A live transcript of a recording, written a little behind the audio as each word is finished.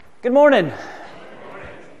Good morning.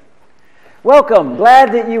 Welcome.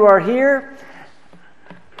 Glad that you are here.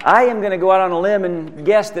 I am going to go out on a limb and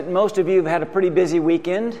guess that most of you have had a pretty busy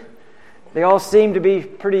weekend. They all seem to be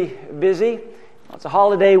pretty busy. It's a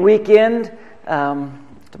holiday weekend.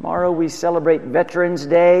 Tomorrow we celebrate Veterans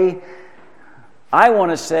Day. I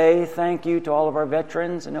want to say thank you to all of our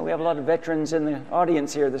veterans. I know we have a lot of veterans in the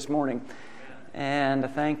audience here this morning. And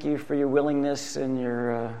thank you for your willingness and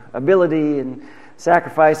your ability and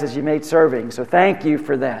sacrifices you made serving. So thank you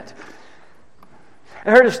for that.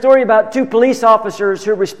 I heard a story about two police officers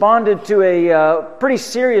who responded to a pretty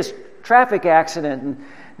serious traffic accident. And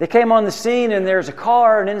they came on the scene and there's a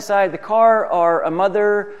car, and inside the car are a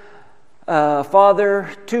mother,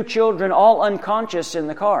 father, two children, all unconscious in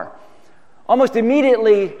the car. Almost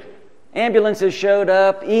immediately, ambulances showed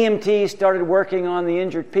up, EMTs started working on the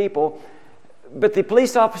injured people. But the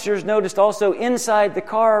police officers noticed also inside the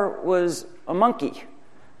car was a monkey.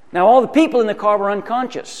 Now, all the people in the car were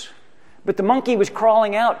unconscious, but the monkey was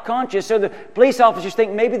crawling out conscious. So the police officers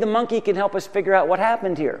think maybe the monkey can help us figure out what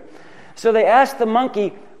happened here. So they asked the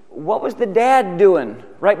monkey, what was the dad doing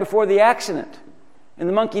right before the accident? And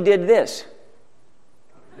the monkey did this.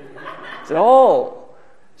 Said, oh,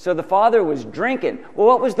 so the father was drinking. Well,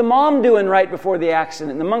 what was the mom doing right before the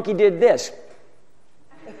accident? And the monkey did this.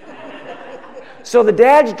 So the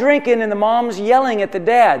dad's drinking and the mom's yelling at the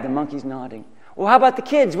dad. The monkey's nodding. Well, how about the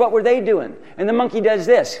kids? What were they doing? And the monkey does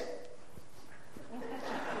this.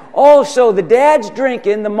 Oh, so the dad's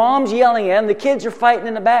drinking, the mom's yelling at him, the kids are fighting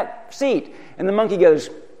in the back seat. And the monkey goes,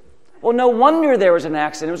 well, no wonder there was an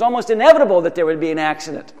accident. It was almost inevitable that there would be an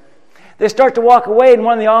accident. They start to walk away, and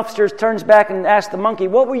one of the officers turns back and asks the monkey,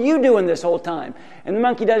 what were you doing this whole time? And the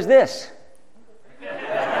monkey does this.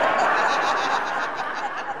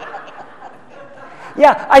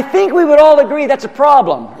 Yeah, I think we would all agree that's a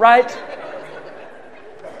problem, right?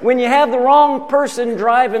 When you have the wrong person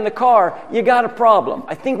driving the car, you got a problem.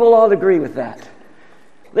 I think we'll all agree with that.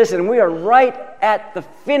 Listen, we are right at the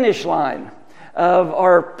finish line of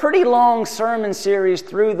our pretty long sermon series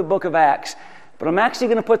through the book of Acts. But I'm actually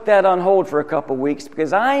going to put that on hold for a couple weeks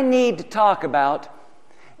because I need to talk about,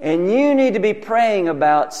 and you need to be praying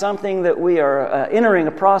about, something that we are entering,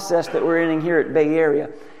 a process that we're entering here at Bay Area.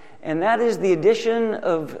 And that is the addition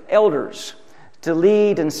of elders to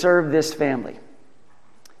lead and serve this family.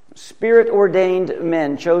 Spirit-ordained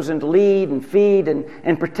men chosen to lead and feed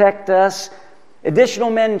and protect us.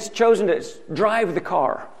 Additional men chosen to drive the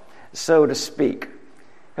car, so to speak.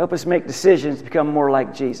 Help us make decisions to become more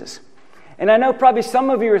like Jesus. And I know probably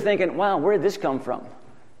some of you are thinking, wow, where did this come from?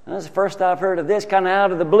 That's the first I've heard of this, kind of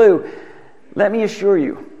out of the blue. Let me assure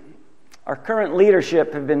you, our current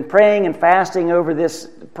leadership have been praying and fasting over this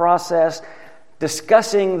process,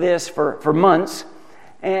 discussing this for months,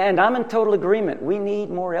 and I'm in total agreement. We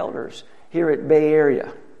need more elders here at Bay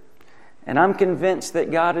Area. And I'm convinced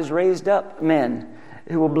that God has raised up men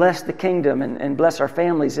who will bless the kingdom and bless our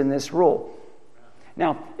families in this role.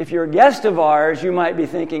 Now, if you're a guest of ours, you might be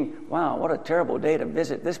thinking, wow, what a terrible day to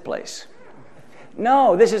visit this place.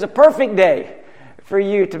 No, this is a perfect day for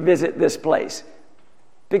you to visit this place.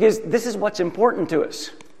 Because this is what's important to us.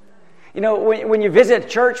 You know, when you visit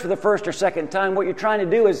church for the first or second time, what you're trying to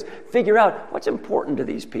do is figure out what's important to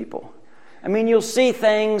these people. I mean, you'll see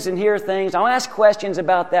things and hear things. I'll ask questions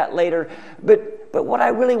about that later. But what I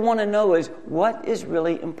really want to know is what is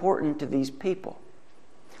really important to these people.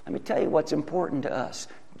 Let me tell you what's important to us.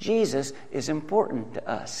 Jesus is important to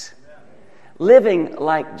us. Living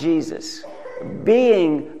like Jesus.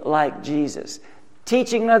 Being like Jesus.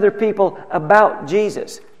 Teaching other people about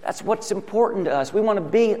Jesus. That's what's important to us. We want to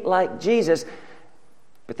be like Jesus.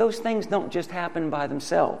 But those things don't just happen by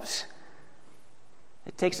themselves.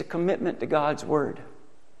 It takes a commitment to God's Word.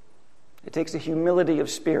 It takes a humility of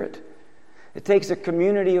spirit. It takes a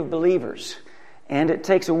community of believers. And it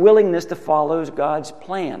takes a willingness to follow God's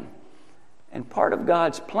plan. And part of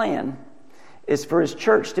God's plan is for His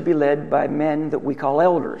church to be led by men that we call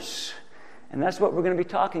elders. And that's what we're going to be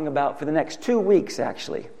talking about for the next 2 weeks,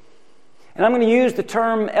 actually. And I'm going to use the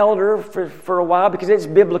term elder for a while because it's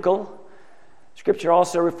biblical. Scripture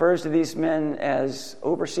also refers to these men as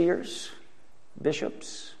overseers,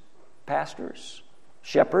 bishops, pastors,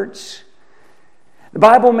 shepherds. The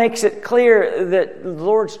Bible makes it clear that the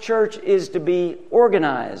Lord's church is to be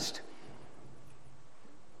organized.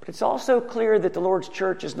 But it's also clear that the Lord's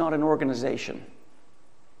church is not an organization.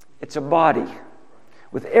 It's a body.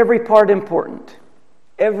 With every part important,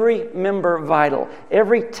 every member vital,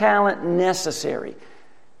 every talent necessary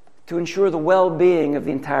to ensure the well-being of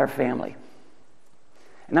the entire family.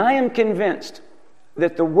 And I am convinced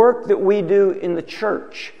that the work that we do in the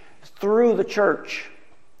church, through the church,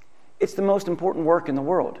 It's the most important work in the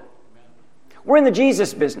world. We're in the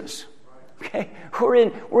Jesus business. Okay?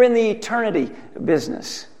 We're in the eternity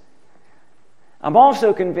business. I'm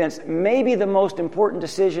also convinced maybe the most important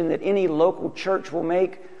decision that any local church will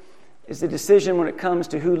make is the decision when it comes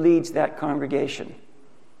to who leads that congregation.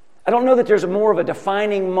 I don't know that there's more of a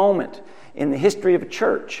defining moment in the history of a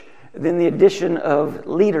church than the addition of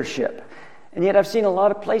leadership. And yet I've seen a lot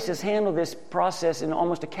of places handle this process in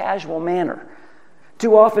almost a casual manner.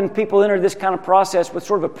 Too often people enter this kind of process with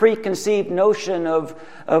sort of a preconceived notion of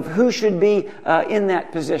who should be in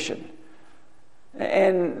that position.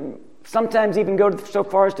 And sometimes even go so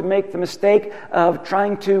far as to make the mistake of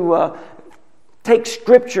trying to take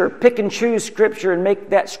Scripture, pick and choose Scripture, and make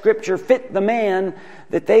that Scripture fit the man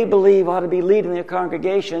that they believe ought to be leading the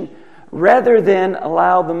congregation, rather than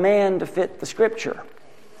allow the man to fit the Scripture.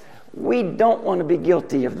 We don't want to be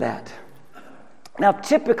guilty of that. Now,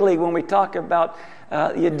 typically when we talk about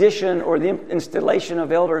the addition or the installation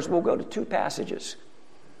of elders, we'll go to two passages,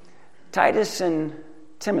 Titus and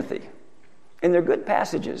Timothy. And they're good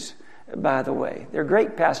passages, by the way. They're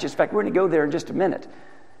great passages. In fact, we're going to go there in just a minute.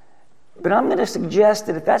 But I'm going to suggest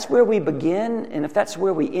that if that's where we begin and if that's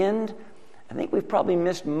where we end, I think we've probably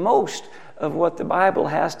missed most of what the Bible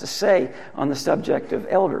has to say on the subject of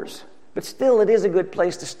elders. But still, it is a good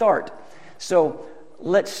place to start. So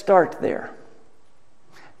let's start there.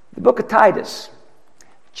 The book of Titus,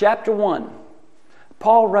 chapter 1,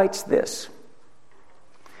 Paul writes this: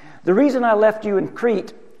 "The reason I left you in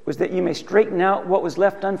Crete was that you may straighten out what was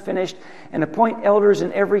left unfinished and appoint elders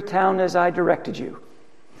in every town as I directed you."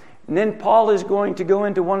 And then Paul is going to go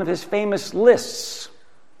into one of his famous lists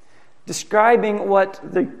describing what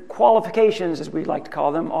the qualifications, as we like to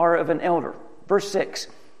call them, are of an elder. Verse 6,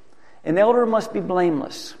 "An elder must be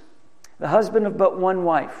blameless, the husband of but one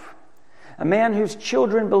wife, a man whose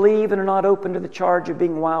children believe and are not open to the charge of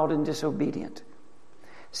being wild and disobedient.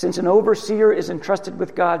 Since an overseer is entrusted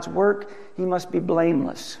with God's work, he must be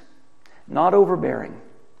blameless, not overbearing,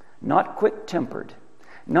 not quick-tempered,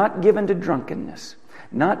 not given to drunkenness,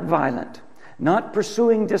 not violent, not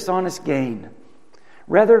pursuing dishonest gain.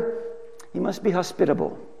 Rather, he must be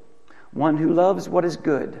hospitable, one who loves what is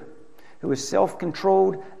good, who is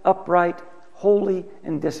self-controlled, upright, holy,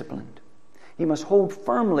 and disciplined. He must hold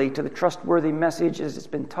firmly to the trustworthy message as it's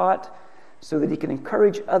been taught, so that he can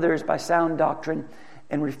encourage others by sound doctrine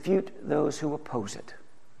and refute those who oppose it."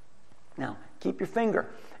 Now, keep your finger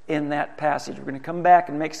in that passage. We're going to come back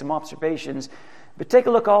and make some observations. But take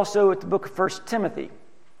a look also at the book of 1 Timothy,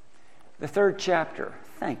 the 3rd chapter.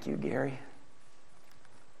 Thank you, Gary.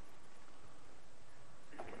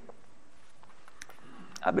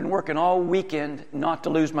 I've been working all weekend not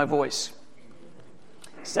to lose my voice.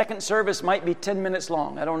 Second service might be 10 minutes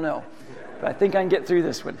long. I don't know. But I think I can get through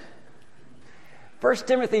this one. 1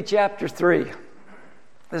 Timothy chapter 3.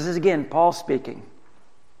 This is again Paul speaking.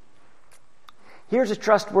 "Here's a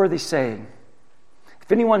trustworthy saying.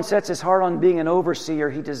 If anyone sets his heart on being an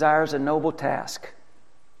overseer, he desires a noble task.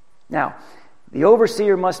 Now, the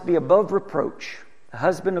overseer must be above reproach, a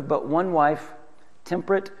husband of but one wife,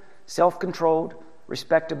 temperate, self-controlled,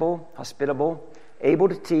 respectable, hospitable, able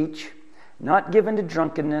to teach, not given to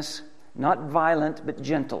drunkenness, not violent but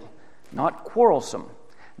gentle, not quarrelsome,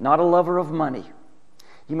 not a lover of money.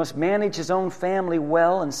 He must manage his own family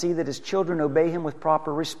well and see that his children obey him with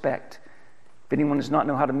proper respect. If anyone does not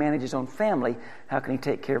know how to manage his own family, how can he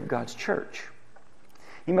take care of God's church?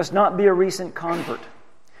 He must not be a recent convert,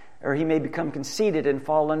 or he may become conceited and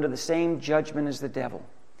fall under the same judgment as the devil.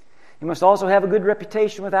 He must also have a good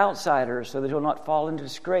reputation with outsiders so that he'll not fall into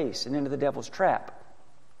disgrace and into the devil's trap."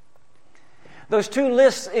 Those two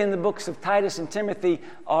lists in the books of Titus and Timothy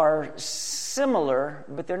are similar,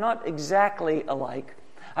 but they're not exactly alike.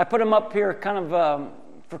 I put them up here kind of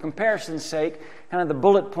for comparison's sake, kind of the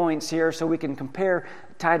bullet points here so we can compare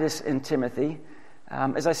Titus and Timothy.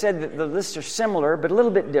 As I said, the lists are similar, but a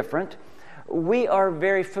little bit different. We are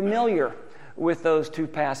very familiar with those two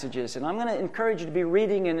passages, and I'm going to encourage you to be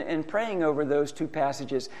reading and praying over those two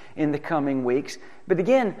passages in the coming weeks. But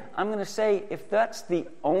again, I'm going to say, if that's the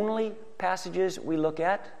only passages we look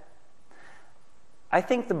at, I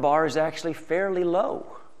think the bar is actually fairly low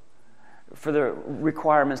for the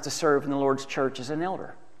requirements to serve in the Lord's church as an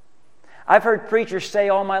elder. I've heard preachers say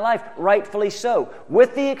all my life, rightfully so,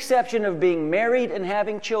 with the exception of being married and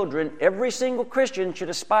having children, every single Christian should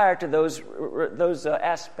aspire to those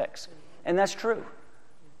aspects. And that's true.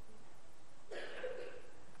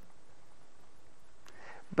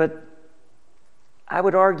 But I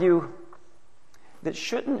would argue that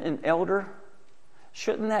shouldn't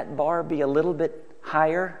that bar be a little bit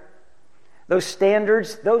higher? Those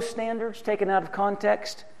standards taken out of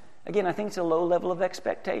context, Again, I think it's a low level of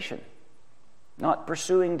expectation. Not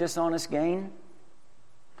pursuing dishonest gain,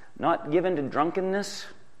 not given to drunkenness,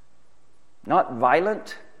 not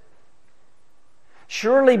violent.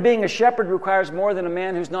 Surely being a shepherd requires more than a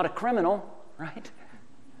man who's not a criminal, right?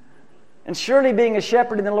 And surely being a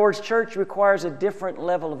shepherd in the Lord's church requires a different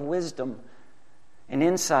level of wisdom and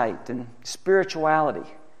insight and spirituality.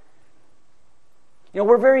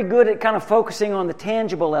 We're very good at kind of focusing on the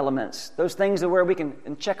tangible elements, those things where we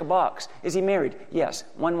can check a box. Is he married? Yes.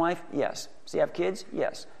 One wife? Yes. Does he have kids?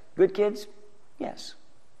 Yes. Good kids? Yes.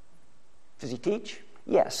 Does he teach?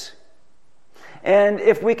 Yes. And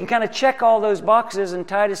if we can kind of check all those boxes in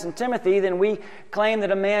Titus and Timothy, then we claim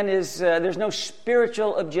that a man is, there's no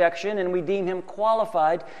spiritual objection, and we deem him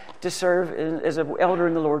qualified to serve as an elder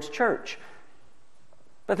in the Lord's church.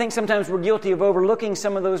 But I think sometimes we're guilty of overlooking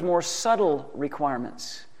some of those more subtle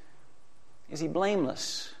requirements. Is he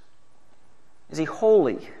blameless? Is he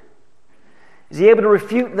holy? Is he able to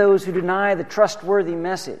refute those who deny the trustworthy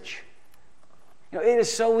message? It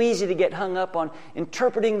is so easy to get hung up on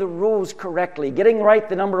interpreting the rules correctly, getting right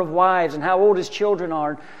the number of wives and how old his children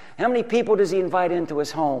are, how many people does he invite into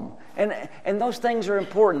his home. And those things are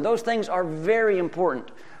important. Those things are very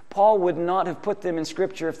important. Paul would not have put them in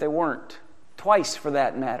Scripture if they weren't. Twice, for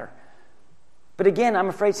that matter. But again, I'm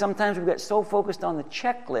afraid sometimes we get so focused on the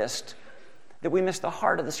checklist that we miss the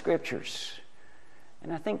heart of the Scriptures.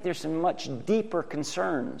 And I think there's some much deeper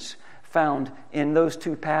concerns found in those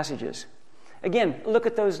two passages. Again, look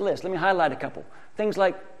at those lists. Let me highlight a couple. Things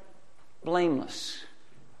like blameless,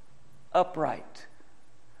 upright,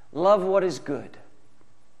 love what is good,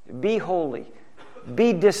 be holy,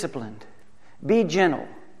 be disciplined, be gentle.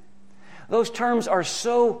 Those terms are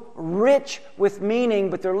so rich with meaning,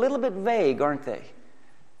 but they're a little bit vague, aren't they?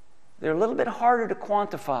 They're a little bit harder to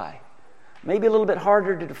quantify, maybe a little bit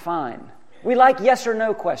harder to define. We like yes or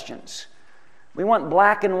no questions. We want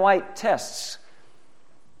black and white tests.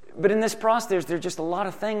 But in this process, there's just a lot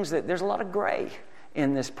of things there's a lot of gray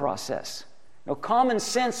in this process. Common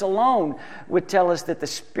sense alone would tell us that the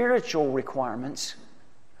spiritual requirements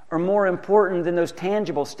are more important than those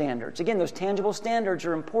tangible standards. Again, those tangible standards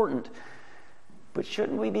are important. But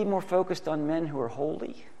shouldn't we be more focused on men who are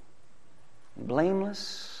holy,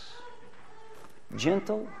 blameless,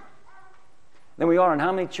 gentle, than we are on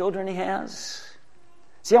how many children he has?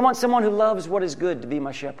 See, I want someone who loves what is good to be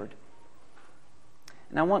my shepherd.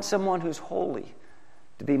 And I want someone who's holy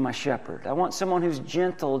to be my shepherd. I want someone who's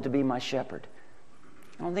gentle to be my shepherd.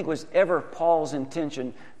 I don't think it was ever Paul's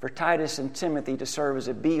intention for Titus and Timothy to serve as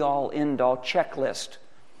a be-all, end-all checklist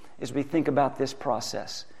as we think about this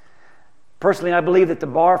process. Personally, I believe that the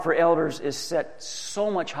bar for elders is set so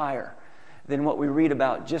much higher than what we read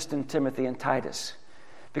about just in Timothy and Titus.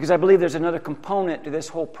 Because I believe there's another component to this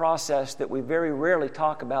whole process that we very rarely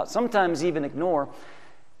talk about, sometimes even ignore,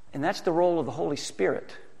 and that's the role of the Holy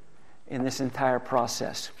Spirit in this entire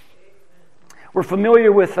process. We're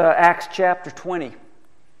familiar with Acts chapter 20,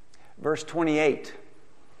 verse 28.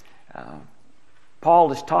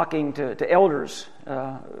 Paul is talking to elders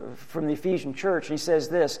from the Ephesian church, and he says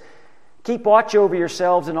this: "Keep watch over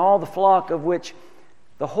yourselves and all the flock of which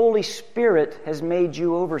the Holy Spirit has made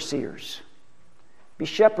you overseers. Be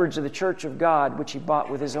shepherds of the church of God, which he bought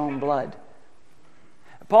with his own blood."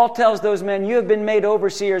 Paul tells those men, you have been made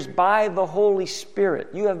overseers by the Holy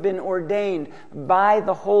Spirit. You have been ordained by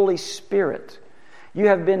the Holy Spirit. You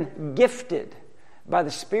have been gifted by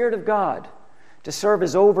the Spirit of God to serve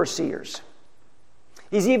as overseers.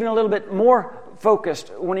 He's even a little bit more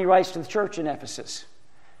focused when he writes to the church in Ephesus.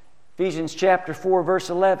 Ephesians chapter 4, verse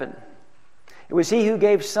 11. "It was he who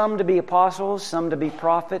gave some to be apostles, some to be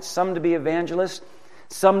prophets, some to be evangelists,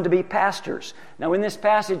 some to be pastors." Now in this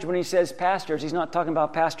passage, when he says pastors, he's not talking about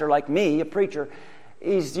a pastor like me, a preacher.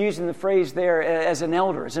 He's using the phrase there as an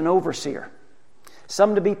elder, as an overseer.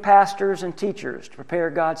 "Some to be pastors and teachers, to prepare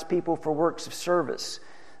God's people for works of service,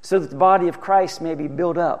 so that the body of Christ may be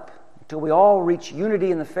built up, until we all reach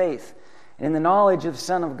unity in the faith and in the knowledge of the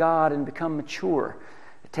Son of God and become mature,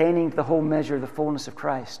 attaining to the whole measure of the fullness of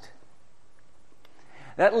Christ."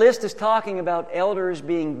 That list is talking about elders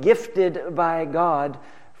being gifted by God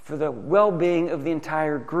for the well-being of the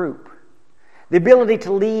entire group. The ability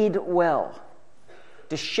to lead well,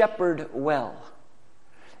 to shepherd well.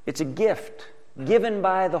 It's a gift given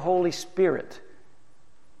by the Holy Spirit.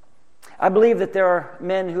 I believe that there are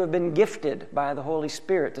men who have been gifted by the Holy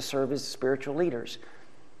Spirit to serve as spiritual leaders.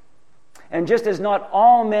 And just as not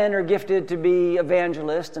all men are gifted to be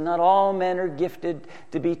evangelists and not all men are gifted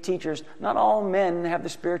to be teachers, not all men have the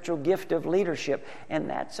spiritual gift of leadership, and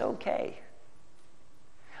that's okay.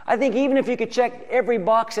 I think even if you could check every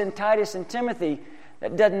box in Titus and Timothy,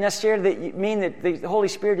 That doesn't necessarily mean that the Holy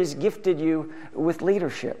Spirit has gifted you with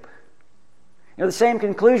leadership. You know, the same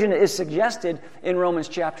conclusion is suggested in Romans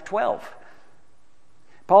chapter 12.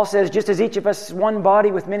 Paul says, just as each of us is one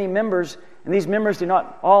body with many members, and these members do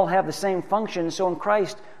not all have the same function, so in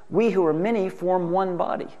Christ we who are many form one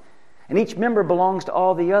body, and each member belongs to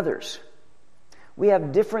all the others. We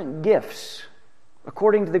have different gifts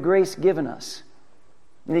according to the grace given us.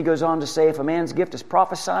 And he goes on to say, if a man's gift is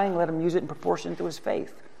prophesying, let him use it in proportion to his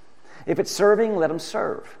faith. If it's serving, let him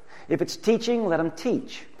serve. If it's teaching, let him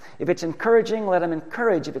teach. If it's encouraging, let him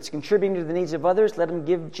encourage. If it's contributing to the needs of others, let him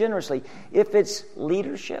give generously. If it's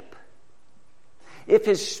leadership, if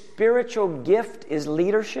his spiritual gift is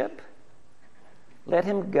leadership, let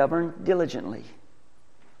him govern diligently.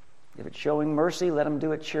 If it's showing mercy, let him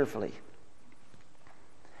do it cheerfully.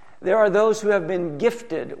 There are those who have been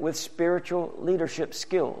gifted with spiritual leadership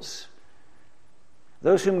skills.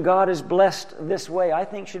 Those whom God has blessed this way, I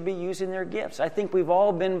think, should be using their gifts. I think we've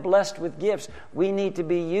all been blessed with gifts. We need to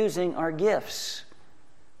be using our gifts.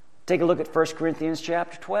 Take a look at 1 Corinthians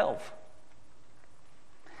chapter 12.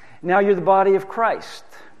 Now you're the body of Christ,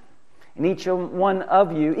 and each one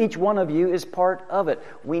of you is part of it.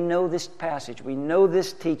 We know this passage. We know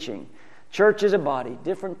this teaching. Church is a body,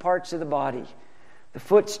 different parts of the body. The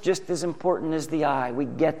foot's just as important as the eye. We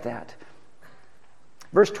get that.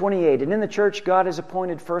 Verse 28, and in the church God has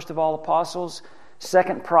appointed first of all apostles,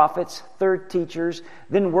 second prophets, third teachers,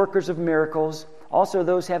 then workers of miracles, also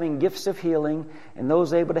those having gifts of healing, and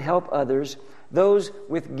those able to help others, those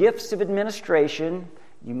with gifts of administration.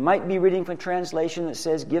 You might be reading from a translation that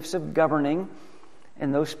says gifts of governing,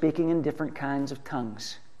 and those speaking in different kinds of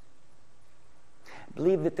tongues. I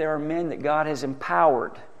believe that there are men that God has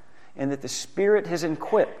empowered and that the Spirit has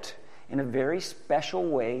equipped in a very special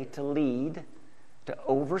way to lead, to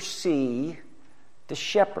oversee, to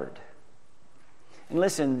shepherd. And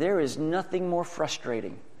listen, there is nothing more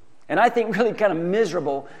frustrating, and I think really kind of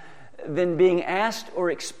miserable, than being asked or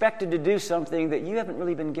expected to do something that you haven't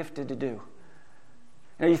really been gifted to do.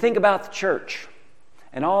 Now you think about the church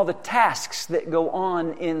and all the tasks that go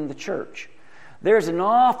on in the church. There's an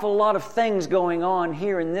awful lot of things going on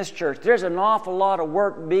here in this church. There's an awful lot of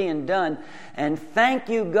work being done, and thank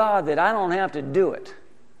you, God, that I don't have to do it.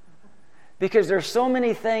 Because there's so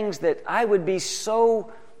many things that I would be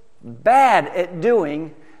so bad at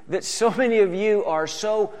doing that so many of you are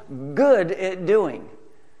so good at doing.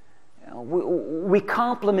 You know, we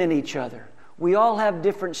complement each other. We all have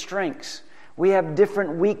different strengths. We have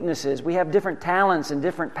different weaknesses. We have different talents and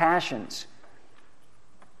different passions.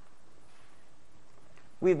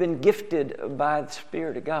 We've been gifted by the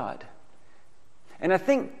Spirit of God. And I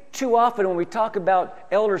think too often when we talk about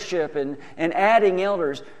eldership and adding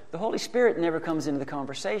elders, the Holy Spirit never comes into the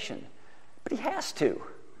conversation. But He has to,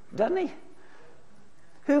 doesn't He?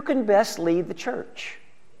 Who can best lead the church?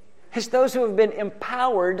 It's those who have been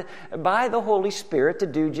empowered by the Holy Spirit to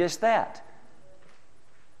do just that.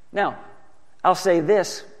 Now, I'll say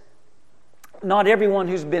this. Not everyone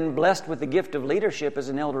who's been blessed with the gift of leadership is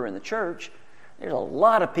an elder in the church. There's a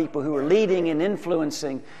lot of people who are leading and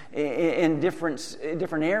influencing in different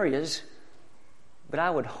areas. But I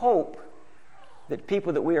would hope that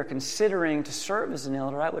people that we are considering to serve as an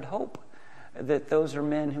elder, I would hope that those are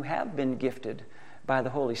men who have been gifted by the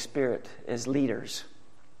Holy Spirit as leaders.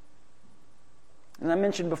 And I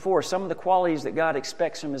mentioned before, some of the qualities that God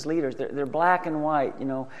expects from His leaders, they're black and white. You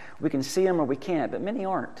know, we can see them or we can't, but many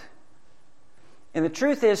aren't. And the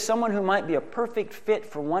truth is, someone who might be a perfect fit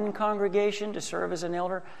for one congregation to serve as an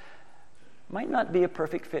elder might not be a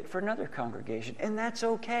perfect fit for another congregation. And that's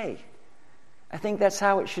okay. I think that's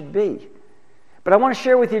how it should be. But I want to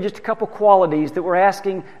share with you just a couple qualities that we're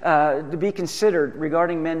asking to be considered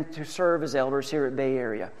regarding men to serve as elders here at Bay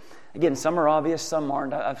Area. Again, some are obvious, some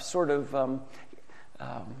aren't. I've sort of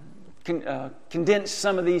condensed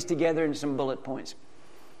some of these together in some bullet points.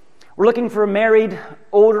 We're looking for a married,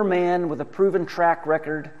 older man with a proven track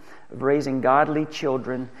record of raising godly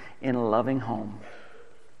children in a loving home.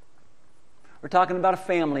 We're talking about a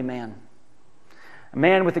family man. A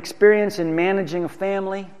man with experience in managing a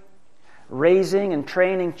family, raising and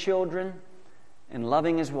training children, and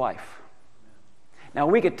loving his wife. Now,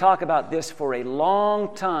 we could talk about this for a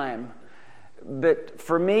long time, but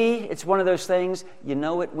for me, it's one of those things, you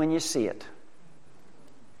know it when you see it.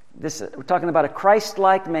 We're talking about a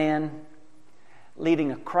Christ-like man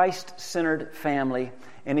leading a Christ-centered family,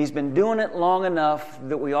 and he's been doing it long enough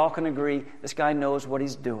that we all can agree this guy knows what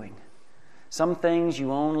he's doing. Some things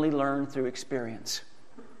you only learn through experience.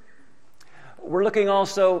 We're looking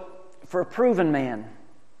also for a proven man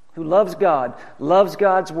who loves God, loves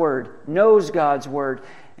God's Word, knows God's Word,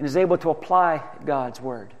 and is able to apply God's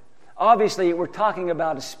Word. Obviously, we're talking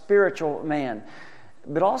about a spiritual man,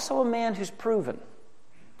 but also a man who's proven.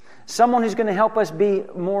 Someone who's going to help us be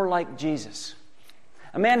more like Jesus.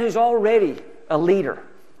 A man who's already a leader.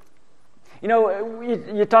 You know,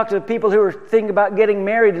 you talk to people who are thinking about getting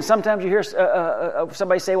married, and sometimes you hear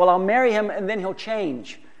somebody say, well, I'll marry him and then he'll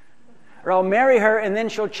change. Or I'll marry her and then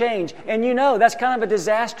she'll change. And you know, that's kind of a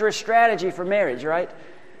disastrous strategy for marriage, right?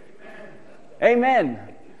 Amen.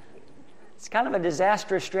 It's kind of a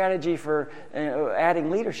disastrous strategy for adding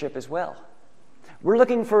leadership as well. We're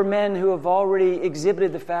looking for men who have already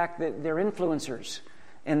exhibited the fact that they're influencers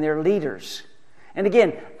and they're leaders. And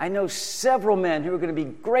again, I know several men who are going to be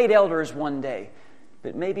great elders one day,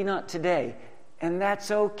 but maybe not today. And that's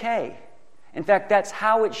okay. In fact, that's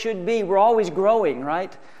how it should be. We're always growing,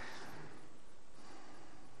 right?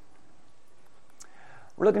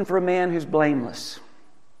 We're looking for a man who's blameless,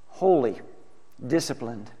 holy,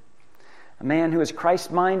 disciplined. A man who is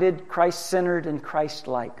Christ-minded, Christ-centered, and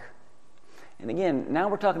Christ-like. And again, now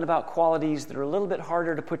we're talking about qualities that are a little bit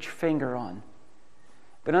harder to put your finger on.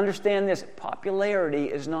 But understand this, popularity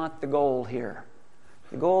is not the goal here.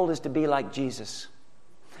 The goal is to be like Jesus.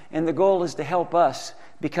 And the goal is to help us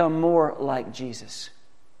become more like Jesus.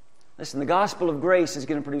 Listen, the gospel of grace is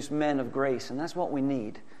going to produce men of grace, and that's what we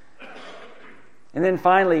need. And then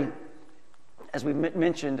finally, as we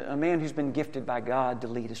mentioned, a man who's been gifted by God to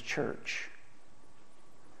lead his church.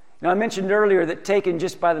 Now, I mentioned earlier that taken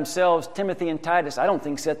just by themselves, Timothy and Titus, I don't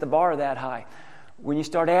think set the bar that high. When you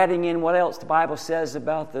start adding in what else the Bible says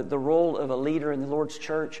about the role of a leader in the Lord's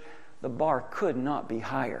church, the bar could not be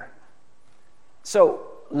higher. So,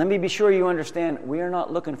 let me be sure you understand, we are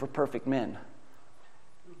not looking for perfect men.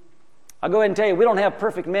 I'll go ahead and tell you, we don't have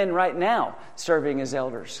perfect men right now serving as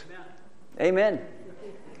elders. Amen.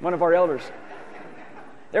 One of our elders.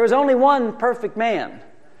 There was only one perfect man,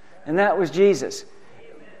 and that was Jesus.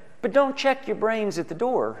 But don't check your brains at the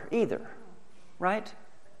door either, right?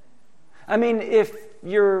 I mean, if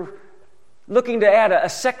you're looking to add a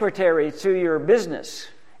secretary to your business,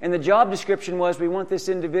 and the job description was we want this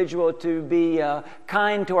individual to be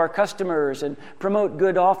kind to our customers and promote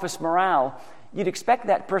good office morale, you'd expect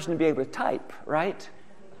that person to be able to type, right?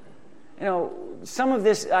 You know, some of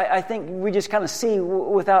this I think we just kind of see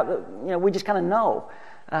without, we just kind of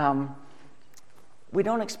know. We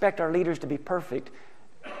don't expect our leaders to be perfect,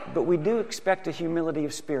 but we do expect a humility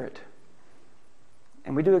of spirit.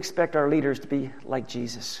 And we do expect our leaders to be like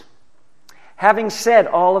Jesus. Having said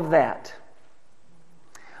all of that,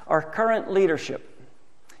 our current leadership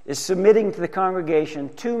is submitting to the congregation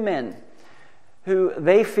 2 men who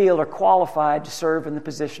they feel are qualified to serve in the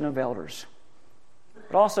position of elders.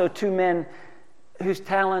 But also 2 men whose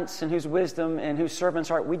talents and whose wisdom and whose servants'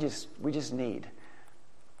 heart we just need.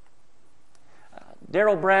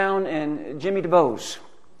 Darrell Brown and Jimmy DeBose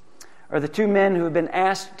are the 2 men who have been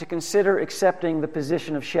asked to consider accepting the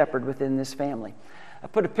position of shepherd within this family. I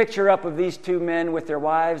put a picture up of these 2 men with their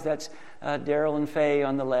wives. That's Darrell and Faye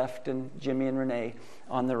on the left and Jimmy and Renee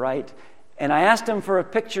on the right. And I asked them for a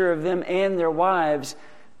picture of them and their wives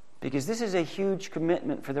because this is a huge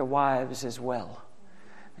commitment for their wives as well.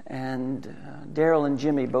 And Darrell and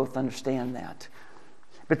Jimmy both understand that.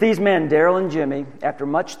 But these men, Darrell and Jimmy, after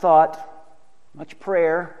much thought, much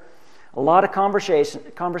prayer, a lot of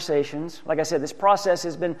conversations. Like I said, this process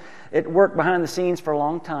has been at work behind the scenes for a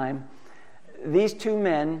long time. These 2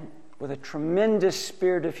 men, with a tremendous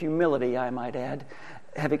spirit of humility, I might add,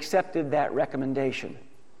 have accepted that recommendation.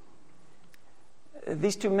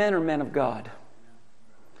 These 2 men are men of God.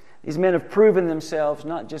 These men have proven themselves,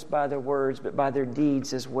 not just by their words, but by their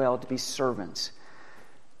deeds as well, to be servants.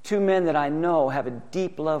 2 men that I know have a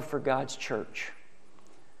deep love for God's church,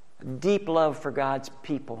 a deep love for God's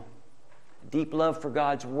people, a deep love for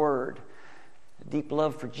God's Word, a deep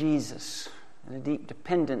love for Jesus, and a deep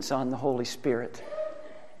dependence on the Holy Spirit.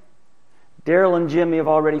 Darrell and Jimmy have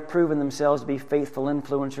already proven themselves to be faithful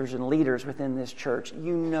influencers and leaders within this church.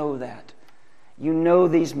 You know that. You know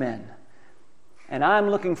these men. And I'm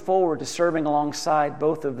looking forward to serving alongside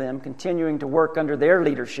both of them, continuing to work under their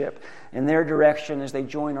leadership and their direction as they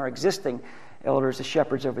join our existing elders as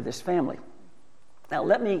shepherds over this family. Now,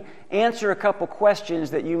 let me answer a couple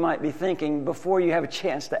questions that you might be thinking before you have a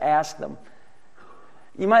chance to ask them.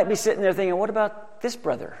 You might be sitting there thinking, what about this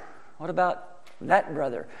brother? What about that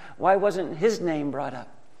brother? Why wasn't his name brought up?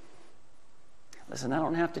 Listen, I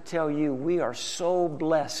don't have to tell you, we are so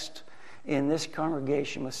blessed in this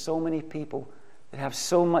congregation with so many people that have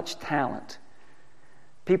so much talent.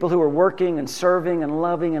 People who are working and serving and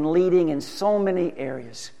loving and leading in so many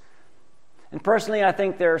areas. And personally, I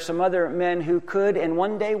think there are some other men who could and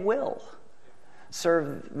one day will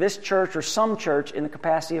serve this church or some church in the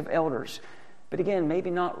capacity of elders. But again,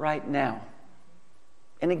 maybe not right now.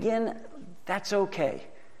 And again, that's okay.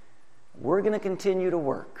 We're going to continue to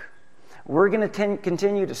work. We're going to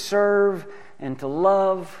continue to serve and to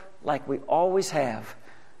love like we always have.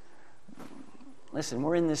 Listen,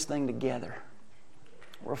 we're in this thing together.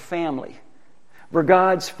 We're a family. We're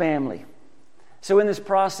God's family. So in this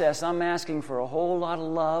process, I'm asking for a whole lot of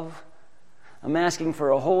love. I'm asking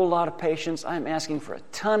for a whole lot of patience. I'm asking for a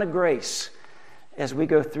ton of grace as we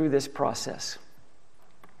go through this process.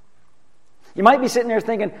 You might be sitting there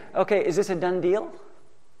thinking, okay, is this a done deal?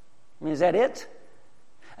 I mean, is that it?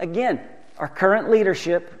 Again, our current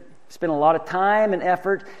leadership spent a lot of time and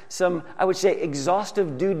effort, some, I would say,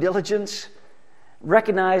 exhaustive due diligence,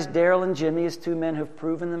 recognized Daryl and Jimmy as two men who've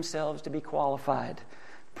proven themselves to be qualified,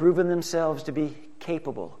 proven themselves to be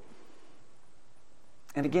capable.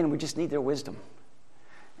 And again, we just need their wisdom,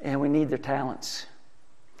 and we need their talents.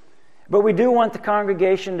 But we do want the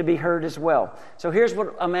congregation to be heard as well. So here's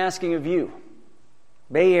what I'm asking of you,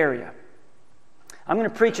 Bay Area. I'm going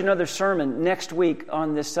to preach another sermon next week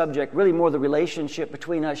on this subject, really more the relationship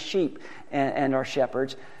between us sheep and our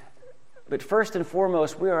shepherds. But first and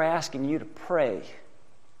foremost, we are asking you to pray.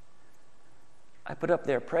 I put up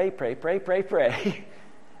there, pray, pray, pray, pray, pray.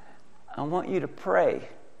 I want you to pray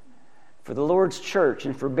for the Lord's church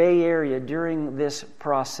and for Bay Area during this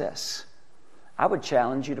process. I would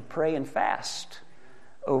challenge you to pray and fast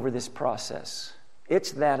over this process.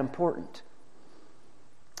 It's that important.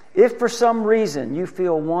 If for some reason you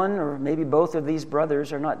feel one or maybe both of these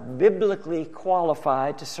brothers are not biblically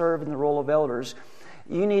qualified to serve in the role of elders,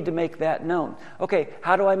 you need to make that known. Okay,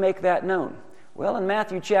 how do I make that known? Well, in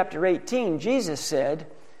Matthew chapter 18, Jesus said,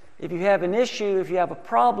 if you have an issue, if you have a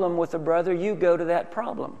problem with a brother, you go to that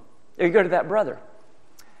problem. Or you go to that brother.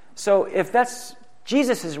 So if that's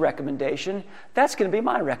Jesus' recommendation, that's going to be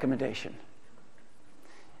my recommendation.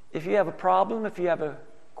 If you have a problem, if you have a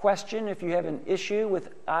question, if you have an issue with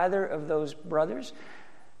either of those brothers,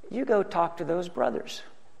 you go talk to those brothers.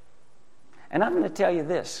 And I'm going to tell you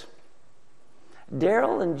this.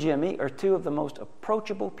 Daryl and Jimmy are two of the most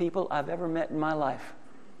approachable people I've ever met in my life.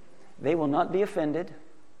 They will not be offended.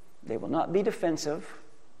 They will not be defensive.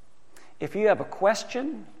 If you have a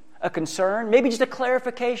question, a concern, maybe just a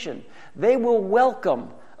clarification, they will welcome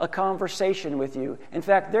a conversation with you. In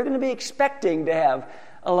fact, they're going to be expecting to have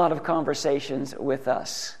a lot of conversations with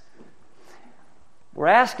us. We're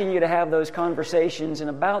asking you to have those conversations in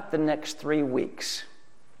about the next 3 weeks,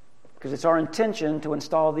 because it's our intention to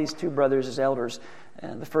install these two brothers as elders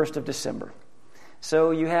the 1st of December.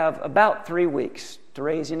 So you have about 3 weeks to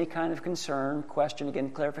raise any kind of concern, question,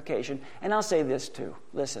 again, clarification. And I'll say this too.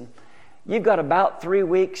 Listen, you've got about 3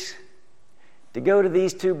 weeks to go to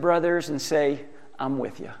these two brothers and say, I'm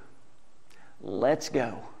with you. Let's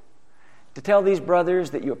go. To tell these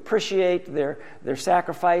brothers that you appreciate their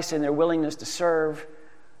sacrifice and their willingness to serve,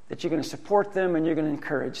 that you're going to support them and you're going to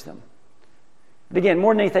encourage them. But again,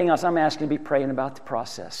 more than anything else, I'm asking you to be praying about the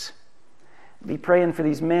process. Be praying for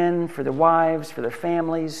these men, for their wives, for their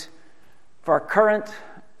families, for our current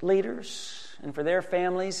leaders, and for their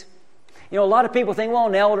families. You know, a lot of people think, well,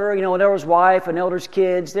 an elder, an elder's wife, an elder's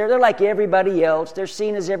kids, they're like everybody else. They're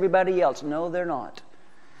seen as everybody else. No, they're not.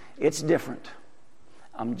 It's different.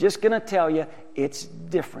 I'm just going to tell you, it's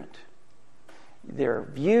different. They're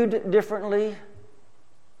viewed differently.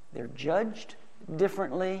 They're judged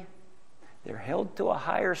differently. They're held to a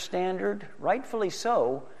higher standard, rightfully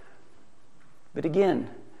so. But again,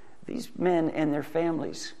 these men and their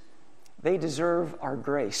families, they deserve our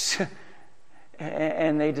grace.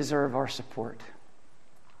 And they deserve our support.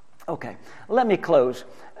 Okay, let me close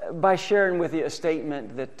by sharing with you a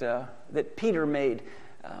statement that Peter made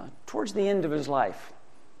towards the end of his life.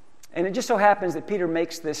 And it just so happens that Peter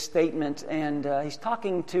makes this statement, and he's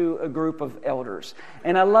talking to a group of elders.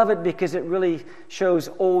 And I love it because it really shows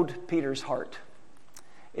old Peter's heart.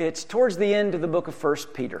 It's towards the end of the book of 1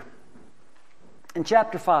 Peter. In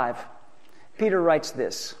chapter 5, Peter writes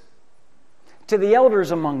this: To the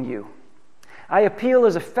elders among you, I appeal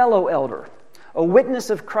as a fellow elder, a witness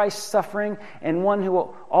of Christ's suffering, and one who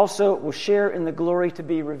also will share in the glory to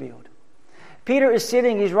be revealed. Peter is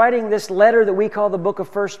sitting, he's writing this letter that we call the book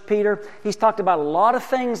of 1 Peter. He's talked about a lot of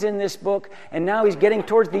things in this book, and now he's getting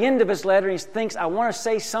towards the end of his letter, and he thinks, I want to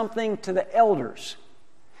say something to the elders.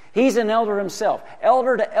 He's an elder himself,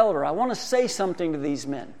 elder to elder. I want to say something to these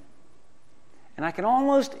men. And I can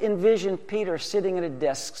almost envision Peter sitting at a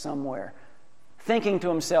desk somewhere, thinking to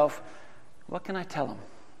himself, what can I tell them?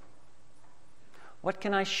 What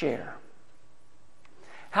can I share?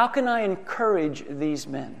 How can I encourage these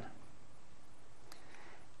men?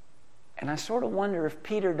 And I sort of wonder if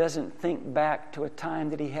Peter doesn't think back to a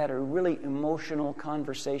time that he had a really emotional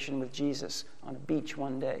conversation with Jesus on a beach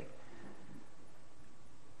one day.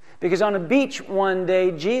 Because on a beach one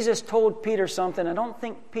day, Jesus told Peter something. I don't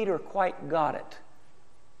think Peter quite got it.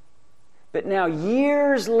 But now,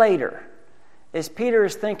 years later, as Peter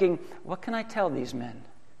is thinking, what can I tell these men?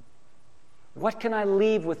 What can I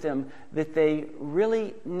leave with them that they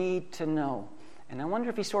really need to know? And I wonder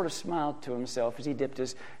if he sort of smiled to himself as he dipped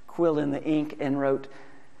his quill in the ink and wrote,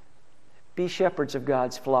 "Be shepherds of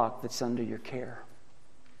God's flock that's under your care.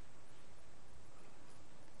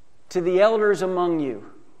 To the elders among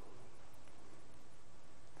you,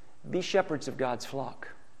 be shepherds of God's flock."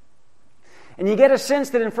 And you get a sense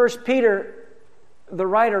that in 1 Peter, the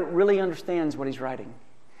writer really understands what he's writing.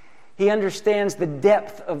 He understands the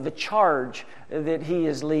depth of the charge that he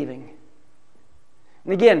is leaving.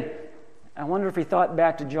 And again, I wonder if he thought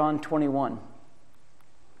back to John 21.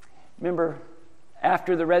 Remember,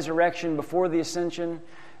 after the resurrection, before the ascension,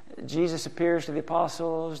 Jesus appears to the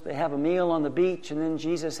apostles. They have a meal on the beach, and then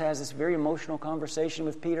Jesus has this very emotional conversation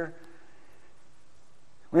with Peter.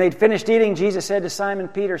 When they'd finished eating, Jesus said to Simon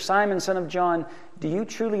Peter, "Simon, son of John, do you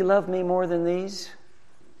truly love me more than these?"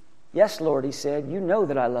 "Yes, Lord," he said, "you know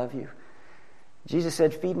that I love you." Jesus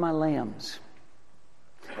said, "Feed my lambs."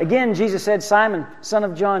 Again, Jesus said, "Simon, son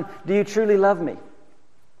of John, do you truly love me?"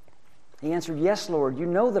 He answered, "Yes, Lord, you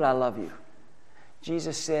know that I love you."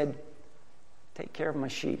 Jesus said, "Take care of my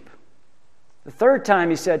sheep." The third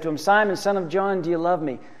time he said to him, "Simon, son of John, do you love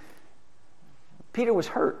me?" Peter was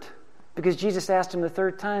hurt because Jesus asked him the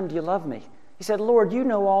third time, "Do you love me?" He said, "Lord, you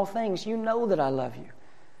know all things. You know that I love you."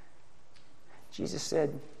 Jesus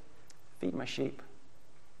said, "Feed my sheep.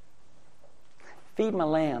 Feed my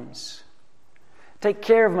lambs. Take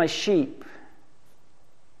care of my sheep.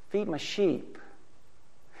 Feed my sheep."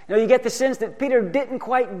 You know, you get the sense that Peter didn't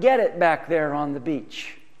quite get it back there on the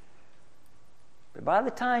beach. But by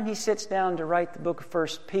the time he sits down to write the book of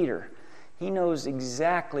 1 Peter, he knows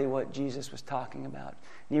exactly what Jesus was talking about.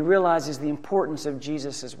 And he realizes the importance of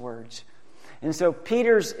Jesus' words. And so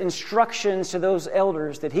Peter's instructions to those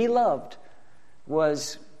elders that he loved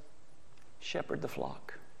was, shepherd the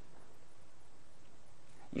flock.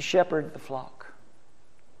 You shepherd the flock.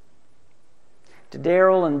 To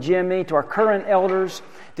Daryl and Jimmy, to our current elders,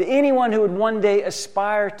 to anyone who would one day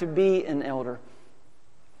aspire to be an elder,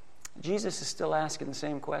 Jesus is still asking the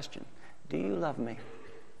same question. Do you love me?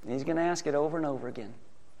 And he's going to ask it over and over again.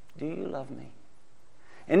 Do you love me?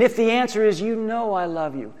 And if the answer is, you know I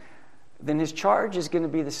love you, then his charge is going to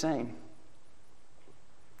be the same.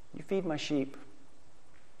 You feed my sheep.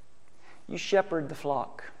 You shepherd the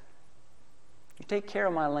flock. You take care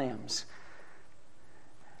of my lambs.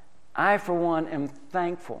 I, for one, am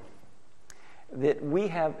thankful that we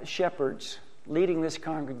have shepherds leading this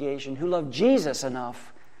congregation who love Jesus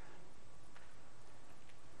enough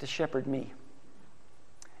to shepherd me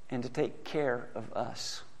and to take care of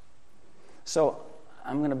us. So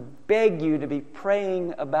I'm going to beg you to be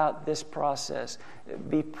praying about this process.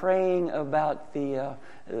 Be praying about the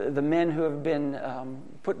men who have been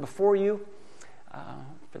put before you,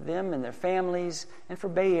 for them and their families, and for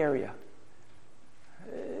Bay Area.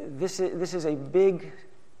 This is a big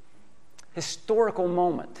historical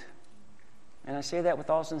moment. And I say that with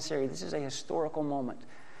all sincerity. This is a historical moment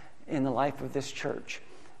in the life of this church.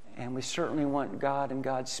 And we certainly want God and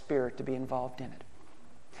God's Spirit to be involved in it.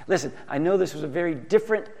 Listen, I know this was a very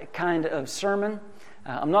different kind of sermon.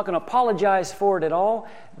 I'm not going to apologize for it at all,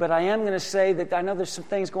 but I am going to say that I know there's some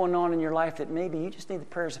things going on in your life that maybe you just need the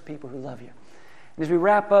prayers of people who love you. And as we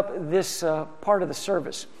wrap up this part of the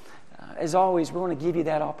service, as always, we want to give you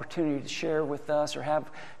that opportunity to share with us or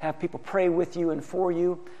have people pray with you and for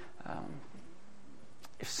you.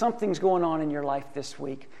 If something's going on in your life this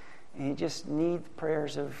week and you just need the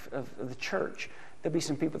prayers of the church, there'll be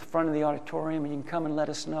some people at the front of the auditorium, and you can come and let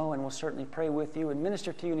us know, and we'll certainly pray with you and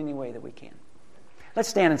minister to you in any way that we can. Let's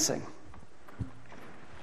stand and sing.